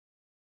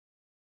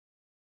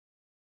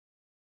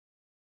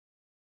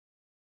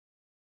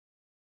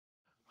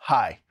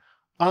Hi,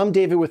 I'm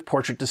David with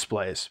Portrait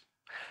Displays.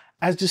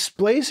 As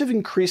displays have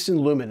increased in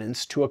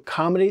luminance to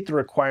accommodate the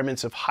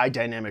requirements of high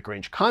dynamic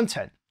range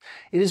content,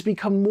 it has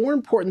become more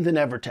important than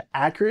ever to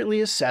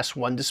accurately assess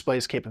one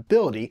display's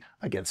capability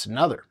against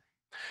another.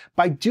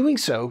 By doing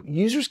so,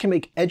 users can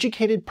make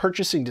educated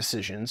purchasing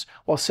decisions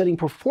while setting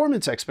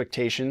performance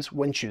expectations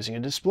when choosing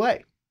a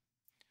display.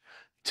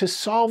 To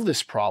solve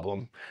this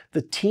problem,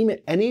 the team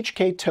at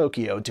NHK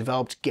Tokyo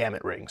developed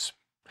gamut rings.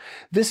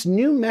 This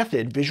new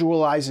method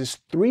visualizes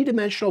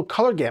three-dimensional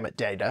color gamut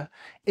data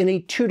in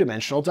a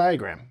two-dimensional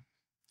diagram.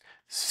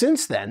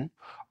 Since then,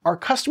 our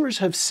customers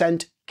have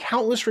sent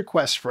countless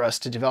requests for us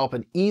to develop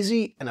an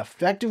easy and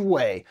effective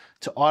way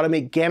to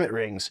automate gamut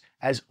rings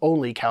as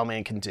only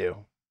Calman can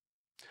do.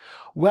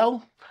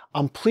 Well,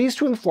 I'm pleased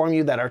to inform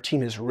you that our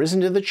team has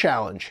risen to the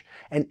challenge,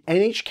 and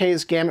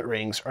NHK's gamut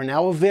rings are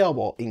now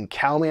available in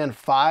Calman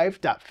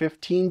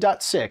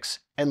 5.15.6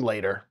 and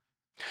later.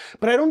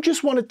 But I don't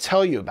just want to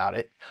tell you about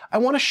it, I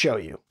want to show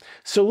you.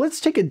 So let's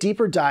take a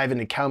deeper dive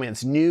into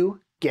Calman's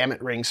new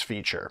gamut rings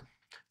feature.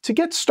 To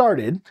get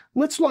started,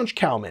 let's launch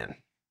Calman.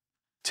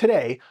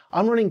 Today,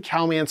 I'm running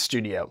Calman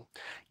Studio.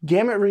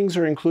 Gamut rings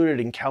are included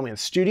in Calman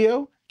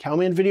Studio,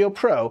 Calman Video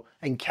Pro,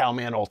 and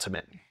Calman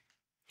Ultimate.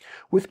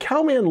 With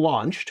Calman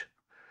launched,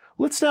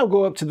 let's now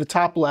go up to the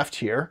top left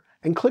here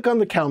and click on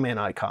the Calman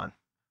icon.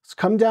 Let's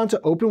come down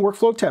to Open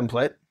Workflow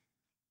Template,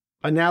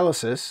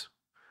 Analysis,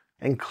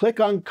 and click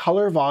on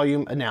Color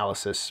Volume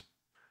Analysis.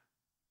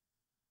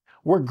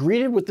 We're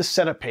greeted with the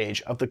setup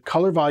page of the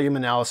Color Volume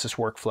Analysis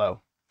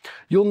workflow.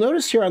 You'll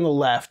notice here on the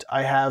left,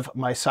 I have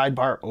my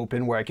sidebar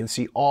open where I can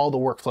see all the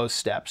workflow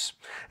steps.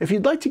 If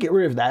you'd like to get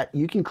rid of that,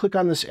 you can click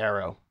on this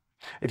arrow.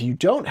 If you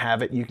don't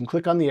have it, you can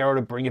click on the arrow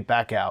to bring it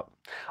back out.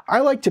 I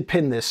like to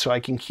pin this so I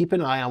can keep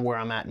an eye on where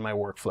I'm at in my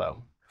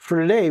workflow. For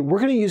today, we're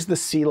going to use the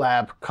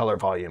C-Lab Color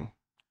Volume.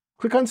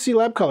 Click on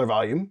C-Lab Color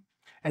Volume,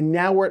 and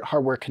now we're at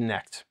Hardware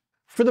Connect.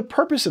 For the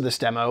purpose of this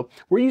demo,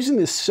 we're using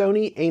the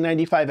Sony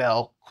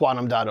A95L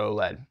Quantum Dot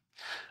OLED.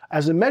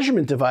 As a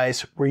measurement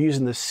device, we're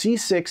using the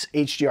C6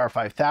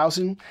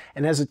 HDR5000,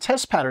 and as a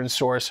test pattern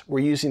source, we're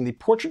using the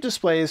Portrait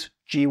Displays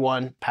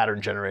G1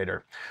 pattern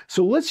generator.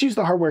 So let's use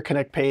the Hardware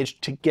Connect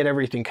page to get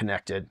everything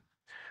connected.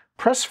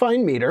 Press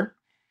Find Meter.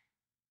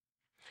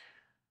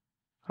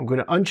 I'm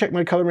going to uncheck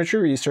my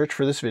colorimetry research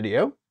for this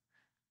video.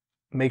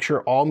 Make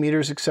sure all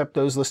meters except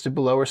those listed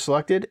below are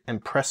selected,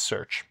 and press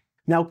Search.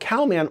 Now,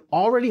 Calman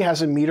already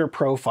has a meter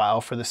profile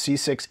for the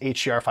C6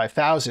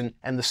 HDR5000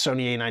 and the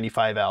Sony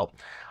A95L.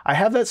 I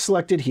have that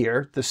selected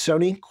here, the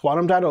Sony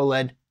Quantum Dot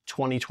OLED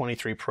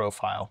 2023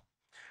 profile.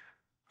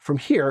 From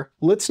here,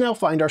 let's now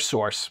find our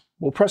source.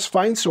 We'll press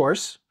Find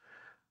Source,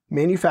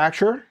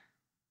 Manufacturer,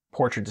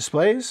 Portrait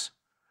Displays,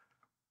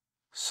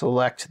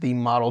 select the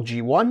model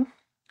G1.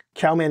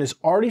 Calman has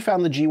already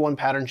found the G1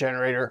 pattern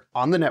generator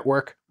on the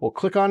network. We'll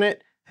click on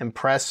it and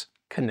press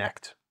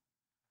Connect.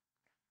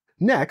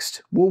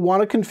 Next, we'll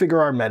want to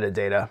configure our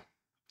metadata.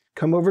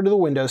 Come over to the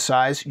window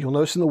size. You'll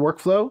notice in the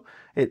workflow,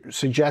 it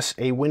suggests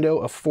a window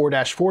of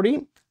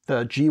 4-40.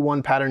 The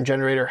G1 pattern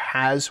generator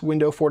has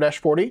window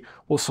 4-40.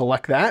 We'll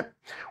select that.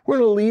 We're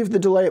going to leave the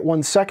delay at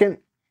 1 second.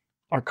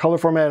 Our color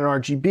format in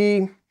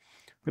RGB. I'm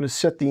going to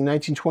set the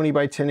 1920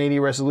 by 1080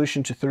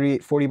 resolution to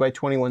 3840 by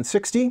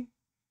 2160.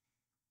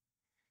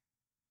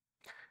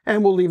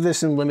 And we'll leave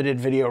this in limited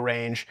video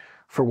range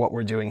for what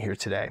we're doing here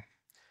today.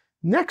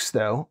 Next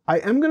though, I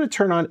am going to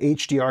turn on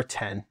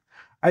HDR10.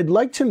 I'd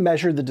like to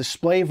measure the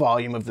display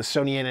volume of the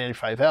Sony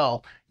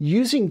A95L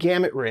using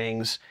gamut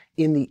rings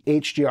in the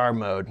HDR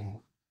mode.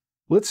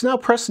 Let's now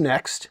press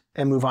Next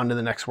and move on to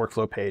the next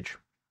workflow page.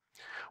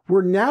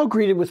 We're now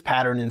greeted with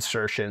pattern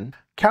insertion.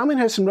 Calman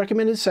has some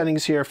recommended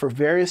settings here for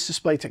various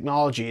display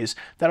technologies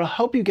that'll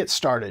help you get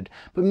started,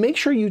 but make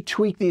sure you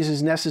tweak these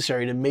as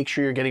necessary to make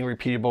sure you're getting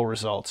repeatable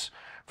results.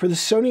 For the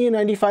Sony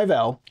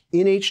A95L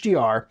in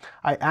HDR,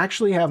 I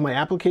actually have my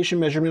application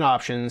measurement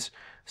options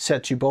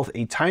set to both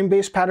a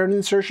time-based pattern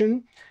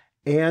insertion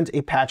and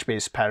a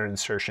patch-based pattern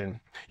insertion.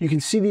 You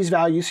can see these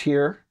values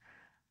here,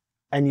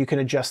 and you can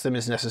adjust them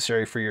as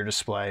necessary for your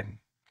display.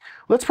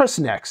 Let's press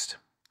Next.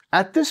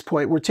 At this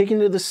point, we're taken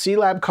to the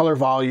C-Lab Color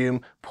Volume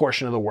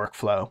portion of the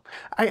workflow.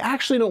 I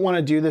actually don't want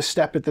to do this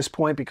step at this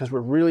point because we're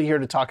really here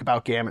to talk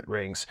about gamut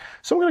rings.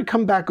 So I'm going to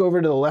come back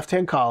over to the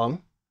left-hand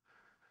column,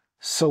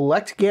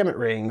 select gamut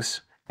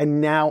rings,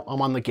 and now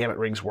I'm on the gamut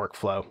rings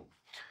workflow.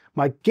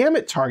 My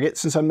gamut target,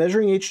 since I'm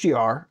measuring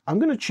HDR, I'm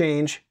going to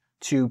change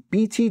to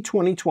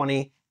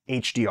BT2020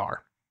 HDR.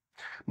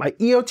 My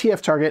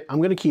EOTF target, I'm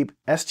going to keep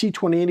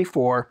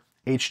ST2084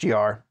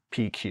 HDR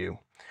PQ.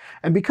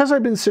 And because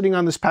I've been sitting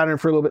on this pattern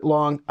for a little bit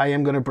long, I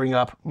am going to bring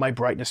up my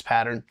brightness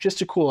pattern just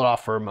to cool it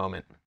off for a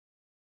moment.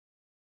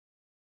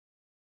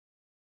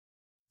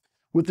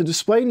 With the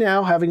display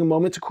now having a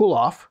moment to cool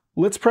off,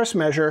 let's press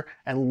Measure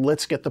and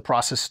let's get the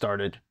process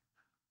started.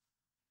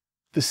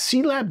 The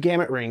C-Lab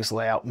gamut rings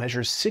layout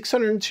measures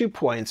 602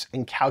 points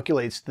and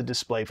calculates the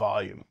display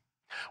volume.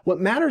 What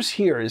matters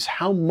here is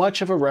how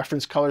much of a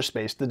reference color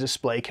space the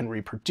display can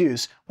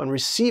reproduce when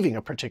receiving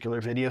a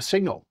particular video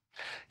signal.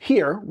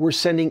 Here, we're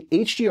sending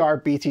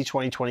HDR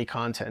BT2020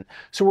 content,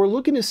 so we're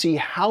looking to see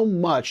how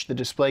much the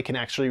display can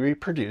actually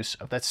reproduce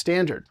of that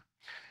standard.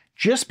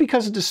 Just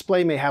because a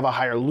display may have a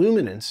higher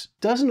luminance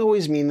doesn't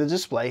always mean the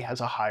display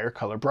has a higher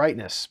color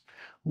brightness.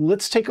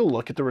 Let's take a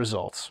look at the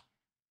results.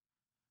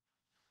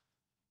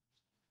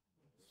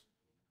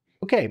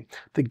 Okay,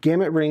 the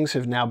gamut rings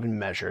have now been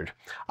measured.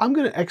 I'm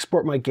going to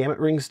export my gamut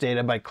rings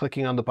data by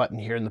clicking on the button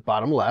here in the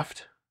bottom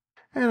left.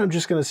 And I'm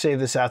just going to save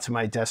this out to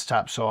my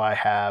desktop so I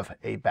have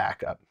a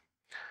backup.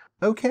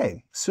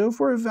 Okay, so if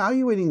we're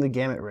evaluating the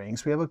gamut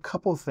rings, we have a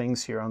couple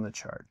things here on the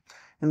chart.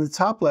 In the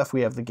top left,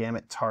 we have the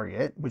gamut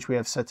target, which we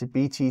have set to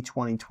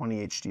BT2020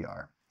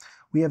 HDR.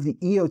 We have the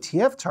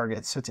EOTF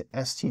target set to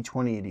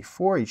ST2084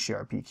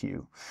 HDR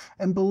PQ,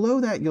 and below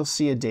that you'll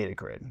see a data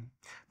grid.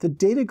 The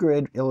data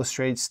grid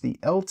illustrates the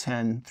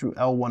L10 through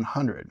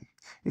L100.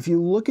 If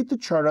you look at the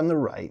chart on the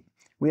right,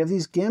 we have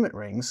these gamut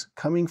rings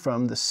coming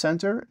from the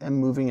center and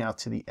moving out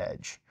to the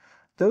edge.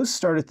 Those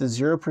start at the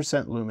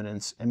 0%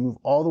 luminance and move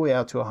all the way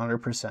out to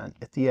 100%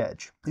 at the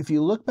edge. If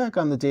you look back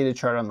on the data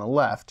chart on the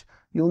left,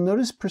 you'll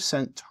notice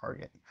percent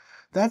target.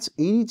 That's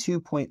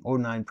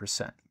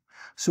 82.09%.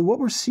 So what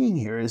we're seeing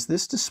here is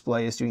this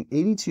display is doing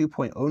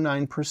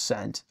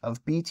 82.09%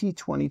 of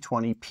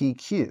BT2020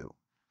 PQ.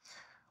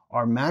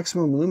 Our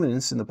maximum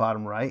luminance in the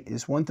bottom right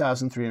is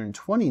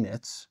 1,320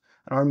 nits,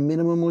 and our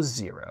minimum was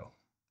 0,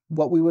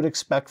 what we would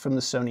expect from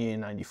the Sony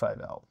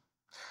A95L.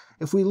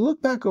 If we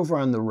look back over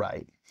on the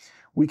right,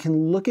 we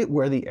can look at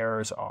where the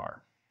errors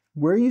are.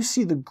 Where you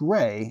see the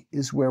gray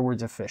is where we're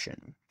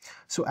deficient.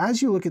 So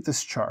as you look at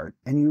this chart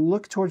and you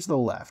look towards the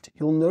left,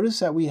 you'll notice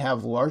that we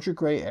have larger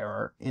gray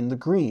error in the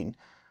green.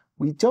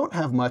 We don't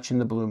have much in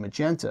the blue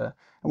magenta,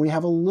 and we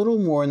have a little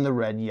more in the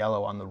red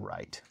yellow on the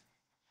right.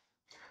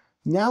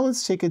 Now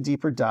let's take a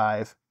deeper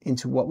dive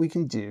into what we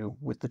can do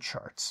with the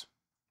charts.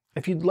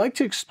 If you'd like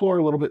to explore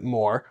a little bit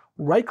more,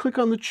 right-click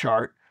on the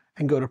chart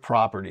and go to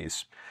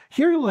Properties.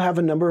 Here you'll have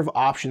a number of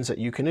options that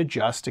you can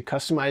adjust to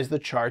customize the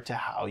chart to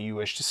how you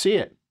wish to see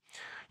it.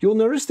 You'll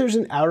notice there's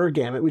an outer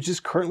gamut which is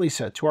currently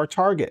set to our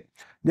target.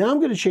 Now I'm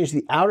going to change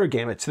the outer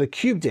gamut to the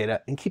cube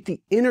data and keep the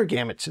inner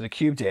gamut to the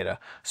cube data.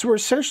 So we're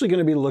essentially going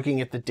to be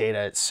looking at the data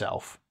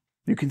itself.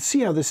 You can see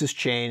how this has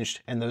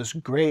changed and those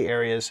gray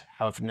areas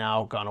have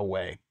now gone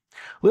away.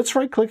 Let's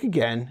right-click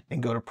again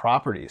and go to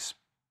Properties.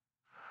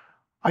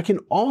 I can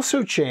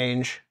also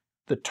change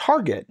the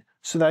target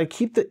so that I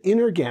keep the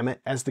inner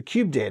gamut as the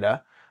cube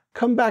data,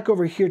 come back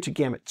over here to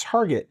gamut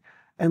target,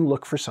 and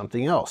look for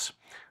something else.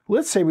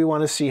 Let's say we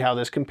want to see how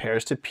this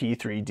compares to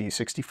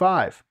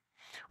P3D65.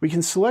 We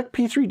can select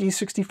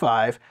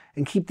P3D65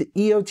 and keep the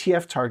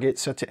EOTF target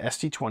set to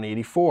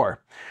ST2084.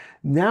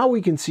 Now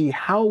we can see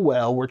how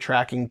well we're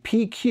tracking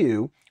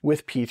PQ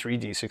with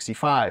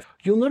P3D65.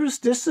 You'll notice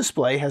this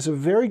display has a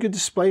very good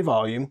display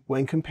volume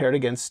when compared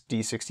against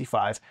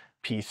D65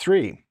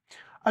 P3.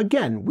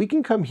 Again, we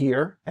can come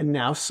here and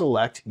now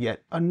select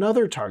yet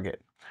another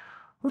target.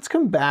 Let's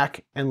come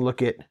back and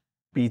look at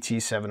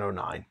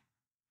BT709.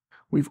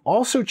 We've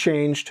also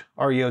changed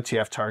our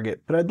EOTF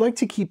target, but I'd like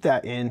to keep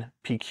that in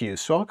PQ.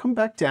 So I'll come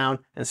back down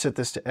and set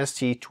this to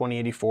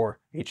ST2084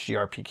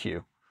 HDR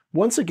PQ.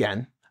 Once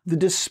again, the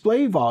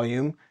display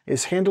volume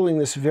is handling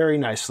this very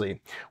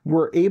nicely.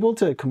 We're able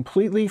to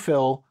completely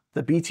fill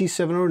the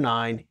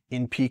BT709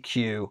 in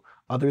PQ,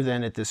 other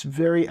than at this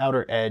very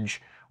outer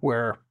edge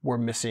where we're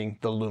missing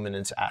the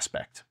luminance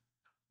aspect.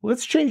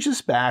 Let's change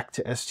this back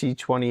to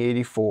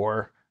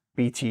ST2084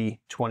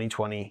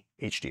 BT2020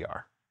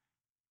 HDR.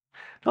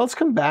 Now let's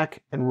come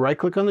back and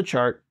right-click on the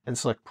chart and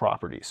select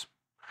Properties.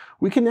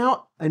 We can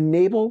now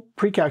enable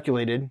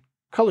pre-calculated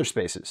color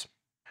spaces.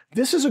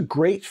 This is a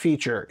great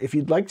feature if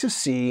you'd like to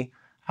see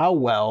how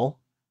well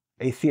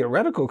a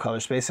theoretical color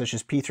space such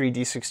as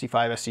P3D65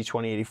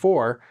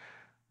 ST2084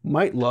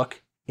 might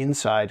look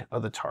inside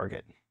of the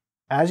target.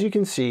 As you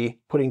can see,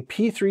 putting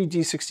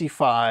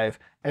P3D65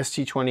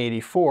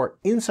 ST2084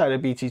 inside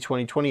of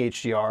BT2020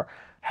 HDR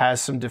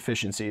has some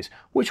deficiencies,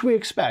 which we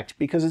expect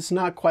because it's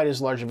not quite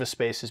as large of a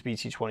space as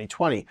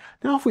BT2020.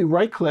 Now if we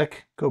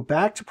right-click, go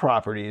back to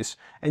Properties,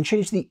 and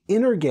change the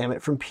inner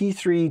gamut from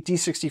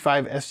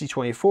P3D65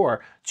 ST24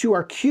 to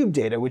our cube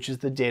data, which is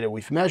the data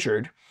we've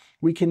measured,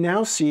 we can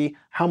now see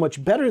how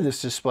much better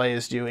this display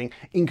is doing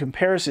in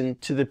comparison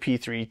to the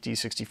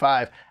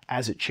P3D65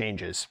 as it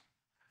changes.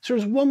 So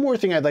there's one more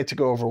thing I'd like to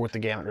go over with the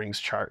gamut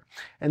rings chart,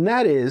 and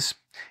that is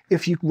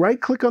if you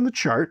right-click on the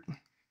chart,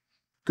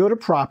 go to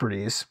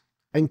Properties,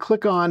 and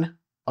click on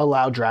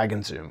Allow Drag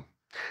and Zoom.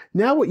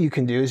 Now what you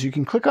can do is you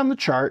can click on the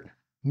chart,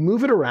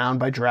 move it around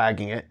by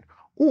dragging it,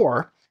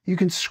 or you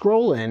can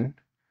scroll in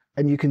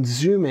and you can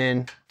zoom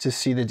in to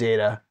see the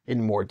data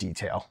in more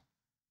detail.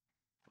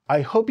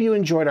 I hope you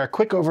enjoyed our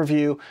quick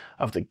overview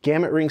of the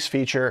gamut rings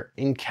feature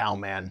in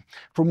Calman.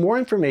 For more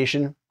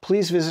information,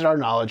 please visit our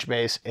knowledge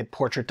base at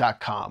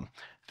portrait.com.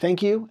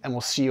 Thank you, and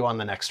we'll see you on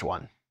the next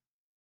one.